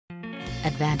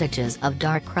Advantages of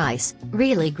dark rice,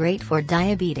 really great for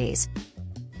diabetes.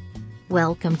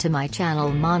 Welcome to my channel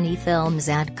Mani Films.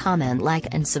 Add, comment,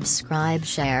 like and subscribe,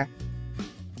 share.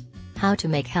 How to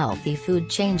make healthy food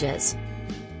changes.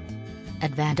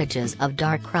 Advantages of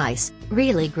dark rice,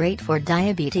 really great for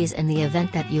diabetes. In the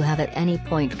event that you have at any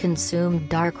point consumed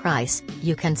dark rice,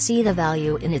 you can see the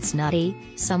value in its nutty,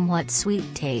 somewhat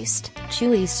sweet taste,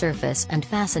 chewy surface and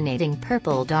fascinating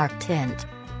purple dark tint.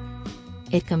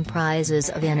 It comprises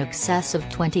of in excess of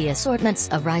 20 assortments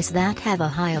of rice that have a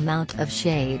high amount of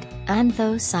shade,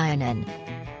 anthocyanin.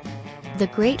 The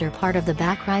greater part of the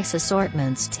back rice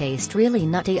assortments taste really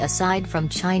nutty aside from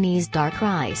Chinese dark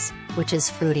rice, which is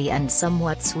fruity and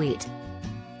somewhat sweet.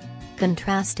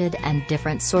 Contrasted and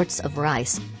different sorts of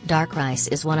rice, dark rice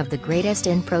is one of the greatest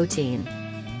in protein.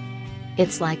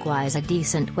 It's likewise a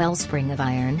decent wellspring of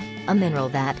iron, a mineral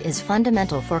that is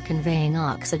fundamental for conveying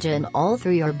oxygen all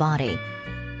through your body.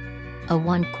 A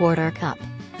 1/4 cup,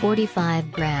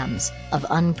 45 grams, of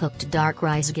uncooked dark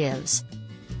rice gives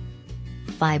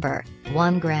fiber,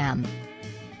 1 gram.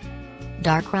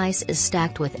 Dark rice is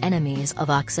stacked with enemies of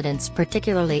oxidants,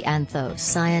 particularly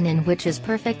anthocyanin, which is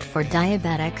perfect for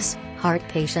diabetics, heart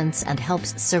patients and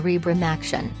helps cerebrum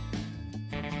action.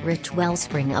 Rich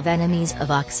wellspring of enemies of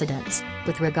oxidants.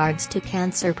 With regards to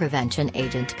cancer prevention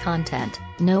agent content,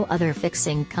 no other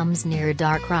fixing comes near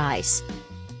dark rice.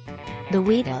 The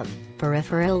wheat of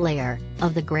peripheral layer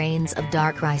of the grains of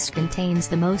dark rice contains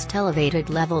the most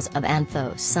elevated levels of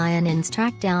anthocyanins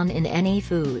tracked down in any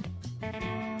food.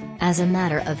 As a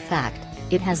matter of fact,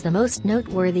 it has the most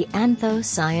noteworthy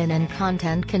anthocyanin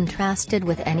content contrasted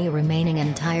with any remaining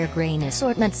entire grain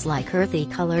assortments like earthy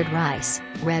colored rice,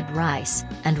 red rice,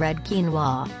 and red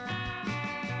quinoa.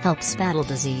 Helps battle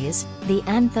disease. The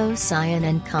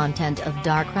anthocyanin content of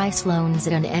dark rice loans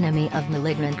it an enemy of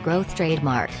malignant growth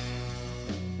trademark.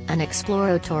 An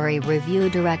exploratory review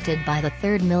directed by the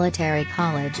 3rd Military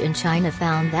College in China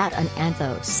found that an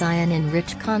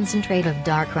anthocyanin-rich concentrate of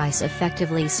dark rice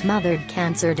effectively smothered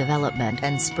cancer development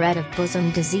and spread of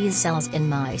bosom disease cells in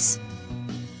mice.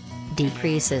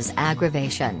 Decreases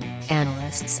aggravation.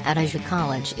 Analysts at Asia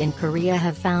College in Korea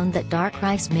have found that dark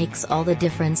rice makes all the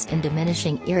difference in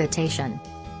diminishing irritation.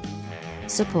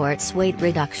 Supports weight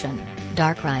reduction.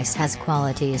 Dark rice has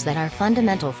qualities that are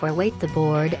fundamental for weight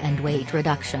board and weight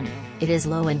reduction. It is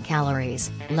low in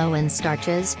calories, low in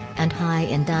starches, and high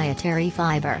in dietary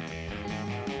fiber.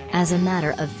 As a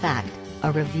matter of fact,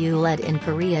 a review led in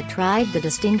Korea tried the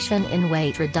distinction in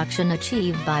weight reduction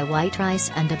achieved by white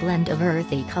rice and a blend of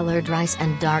earthy colored rice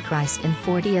and dark rice in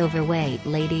 40 overweight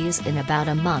ladies in about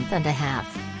a month and a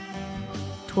half.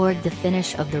 Toward the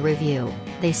finish of the review,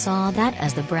 they saw that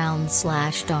as the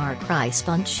brown/dark rice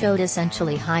bunch showed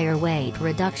essentially higher weight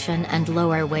reduction and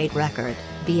lower weight record,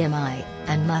 BMI,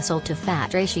 and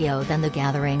muscle-to-fat ratio than the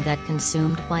gathering that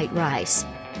consumed white rice.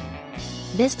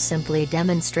 This simply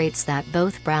demonstrates that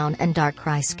both brown and dark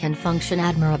rice can function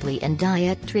admirably in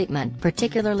diet treatment,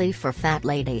 particularly for fat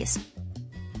ladies.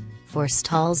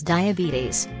 Forestalls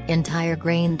diabetes. Entire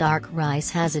grain dark rice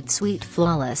has its sweet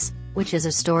flawless, which is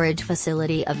a storage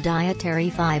facility of dietary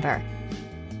fiber.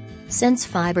 Since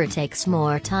fiber takes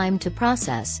more time to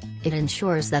process, it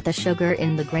ensures that the sugar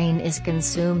in the grain is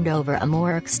consumed over a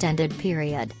more extended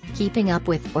period, keeping up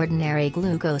with ordinary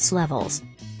glucose levels.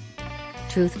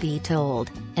 Truth be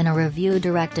told, in a review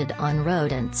directed on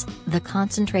rodents, the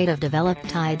concentrate of developed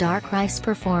Thai dark rice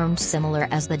performed similar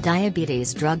as the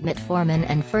diabetes drug metformin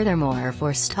and furthermore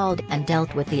forestalled and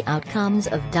dealt with the outcomes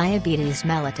of diabetes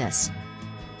mellitus.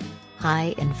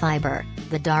 High in fiber,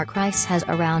 the dark rice has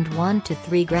around 1 to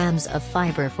 3 grams of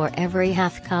fiber for every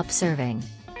half-cup serving.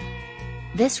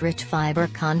 This rich fiber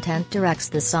content directs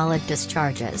the solid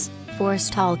discharges,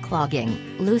 forestall clogging,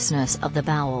 looseness of the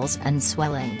bowels and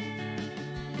swelling.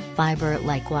 Fiber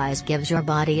likewise gives your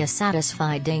body a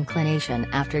satisfied inclination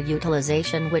after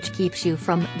utilization, which keeps you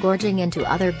from gorging into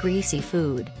other greasy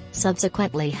food,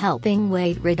 subsequently helping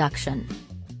weight reduction.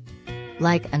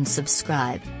 Like and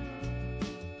subscribe.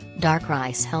 Dark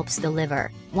rice helps the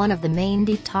liver, one of the main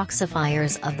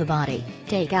detoxifiers of the body,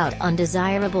 take out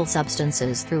undesirable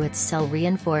substances through its cell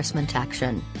reinforcement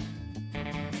action.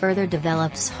 Further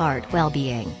develops heart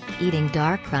well-being. Eating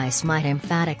dark rice might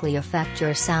emphatically affect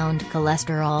your sound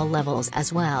cholesterol levels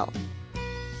as well.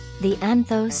 The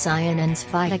anthocyanins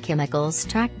phytochemicals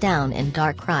tracked down in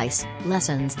dark rice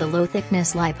lessens the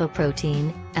low-thickness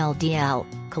lipoprotein, LDL,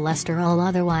 cholesterol,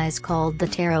 otherwise called the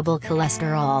terrible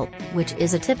cholesterol, which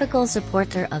is a typical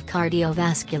supporter of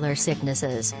cardiovascular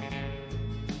sicknesses.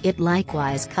 It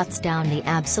likewise cuts down the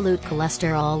absolute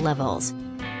cholesterol levels.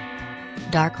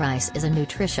 Dark rice is a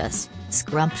nutritious,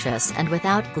 scrumptious and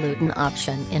without gluten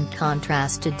option in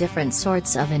contrast to different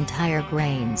sorts of entire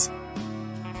grains.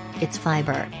 Its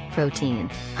fiber, protein,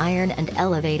 iron and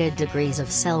elevated degrees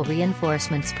of cell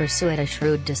reinforcements pursue it a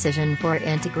shrewd decision for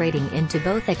integrating into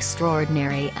both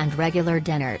extraordinary and regular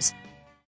dinners.